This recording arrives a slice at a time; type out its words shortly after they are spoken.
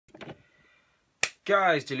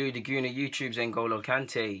Guys, Delu Guna, YouTube's N'Golo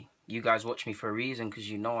Kante. You guys watch me for a reason because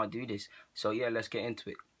you know I do this. So yeah, let's get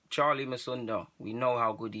into it. Charly Musonda, we know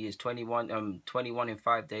how good he is. 21 in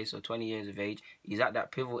 5 days, so 20 years of age. He's at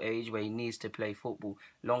that pivotal age where he needs to play football.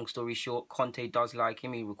 Long story short, Conte does like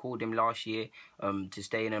him. He recalled him last year to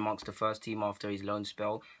stay in amongst the first team after his loan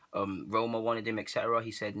spell. Roma wanted him, etc.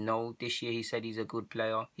 He said no. This year he said he's a good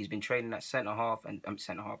player. He's been training at centre half and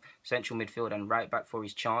central midfield and right back for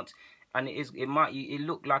his chance. And it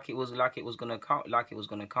looked like it was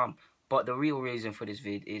gonna come. But the real reason for this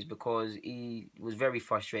vid is because he was very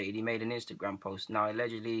frustrated. He made an Instagram post. Now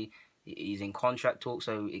allegedly he's in contract talk,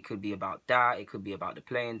 so it could be about that. It could be about the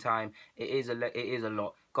playing time. It is a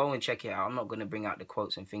lot. Go and check it out. I'm not gonna bring out the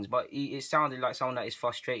quotes and things, but it sounded like someone that is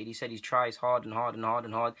frustrated. He said he tries hard and hard and hard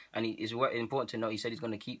and hard, and it's important to note. He said he's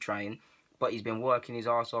gonna keep trying. But he's been working his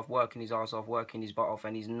ass off, working his butt off,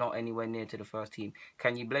 and he's not anywhere near to the first team.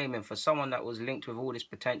 Can you blame him for someone that was linked with all this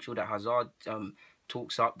potential that Hazard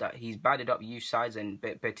talks up, that he's batted up youth sides, and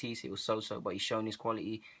Betis, it was so-so, but he's shown his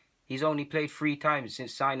quality. He's only played 3 times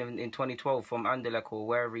since signing in 2012 from Anderlecht or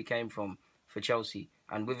wherever he came from for Chelsea.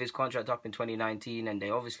 And with his contract up in 2019, and they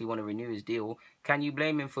obviously want to renew his deal, can you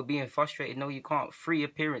blame him for being frustrated? No, you can't. 3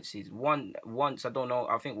 appearances. Once, I don't know,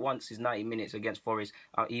 I think once is 90 minutes against Forest.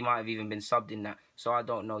 He might have even been subbed in that. So I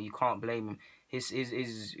don't know. You can't blame him. His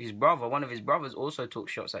brother, one of his brothers, also took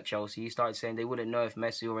shots at Chelsea. He started saying they wouldn't know if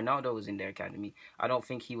Messi or Ronaldo was in their academy. I don't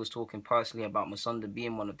think he was talking personally about Musonda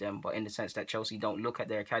being one of them, but in the sense that Chelsea don't look at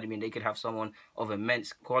their academy and they could have someone of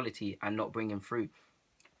immense quality and not bring him through.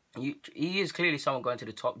 He is clearly someone going to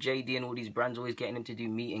the top. JD and all these brands always getting him to do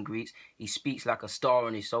meet and greets. He speaks like a star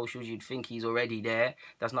on his socials. You'd think he's already there.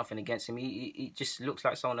 That's nothing against him. He just looks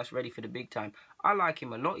like someone that's ready for the big time. I like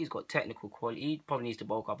him a lot. He's got technical quality. He probably needs to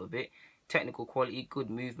bulk up a bit. Technical quality, good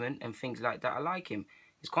movement and things like that. I like him.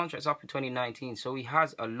 His contract's up in 2019, so he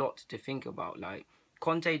has a lot to think about. Like,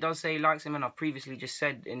 Conte does say he likes him, and I've previously just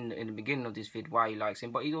said in the beginning of this vid why he likes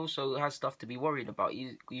him, but he also has stuff to be worried about.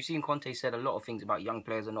 You've seen Conte said a lot of things about young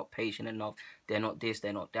players are not patient enough, they're not this,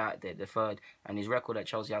 they're not that, they're deferred, and his record at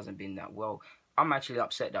Chelsea hasn't been that well. I'm actually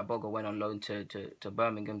upset that Boga went on loan to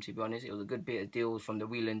Birmingham, to be honest. It was a good bit of deals from the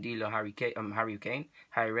wheeling dealer Harry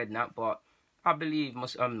Redknapp, but I believe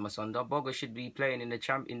Musonda Boga should be playing in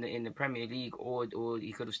the Premier League, or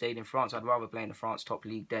he could have stayed in France. I'd rather play in the France top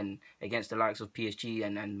league than against the likes of PSG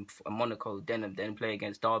and Monaco, then play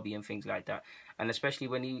against Derby and things like that. And especially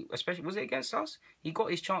was it against us? He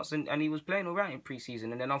got his chance and he was playing alright in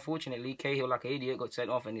pre-season, and then unfortunately Cahill, like an idiot, got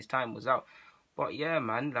sent off and his time was out. But yeah,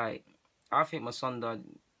 man, like, I think Musonda,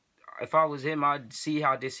 if I was him, I'd see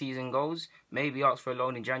how this season goes. Maybe ask for a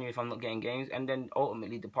loan in January if I'm not getting games, and then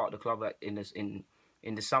ultimately depart the club in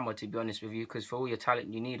the summer. To be honest with you, because for all your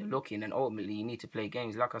talent, you need a look in, and ultimately you need to play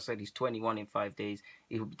games. Like I said, he's 21 in 5 days.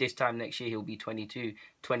 This time next year he'll be 22.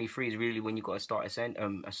 23 is really when you got to start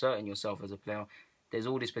asserting yourself as a player. There's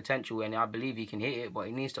all this potential, and I believe he can hit it, but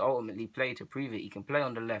he needs to ultimately play to prove it. He can play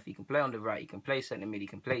on the left, he can play on the right, he can play centre mid, he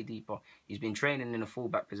can play deeper. He's been training in a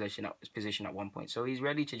fullback position at one point, so he's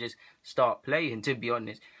ready to just start playing, to be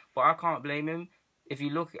honest. But I can't blame him. If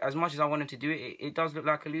you look, as much as I want him to do it, it does look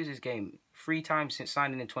like a loser's game. 3 times since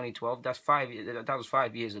signing in 2012. That was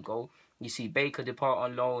 5 years ago. You see Baker depart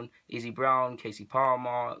on loan, Izzy Brown, Casey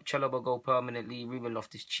Palmer, Chalobah go permanently, Ruben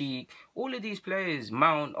Loftus-Cheek. All of these players,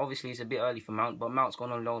 Mount, obviously it's a bit early for Mount, but Mount's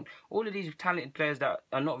gone on loan. All of these talented players that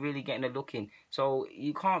are not really getting a look in. So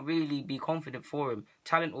you can't really be confident for him.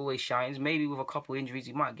 Talent always shines. Maybe with a couple injuries,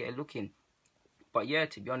 he might get a look in. But yeah,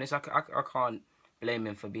 to be honest, I can't blame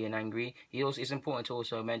him for being angry. It's important to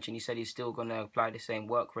also mention he said he's still going to apply the same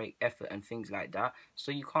work rate, effort and things like that.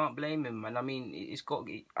 So you can't blame him, and I mean,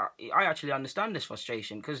 I actually understand this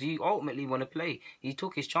frustration because he ultimately want to play. He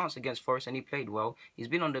took his chance against Forest and he played well. He's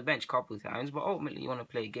been on the bench a couple of times, but ultimately he want to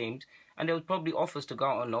play games. And there was probably offers to go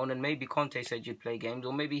out on loan, and maybe Conte said you'd play games,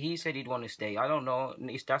 or maybe he said he'd want to stay. I don't know.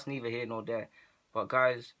 That's neither here nor there. But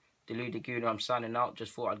guys, Delu Guna, I'm signing out.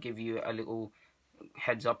 Just thought I'd give you a little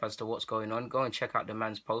heads up as to what's going on. Go and check out the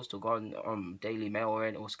man's post, or go on Daily Mail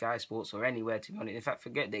or Sky Sports or anywhere, to be honest. In fact,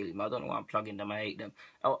 forget Daily Mail. I don't know why I'm plugging them. I hate them.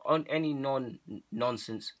 On any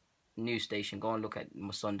nonsense news station, go and look at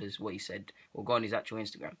Musonda's, what he said, or go on his actual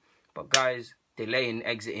Instagram. But guys, delaying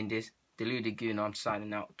exiting this. Delu Guna, I'm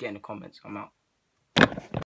signing out. Get in the comments. I'm out.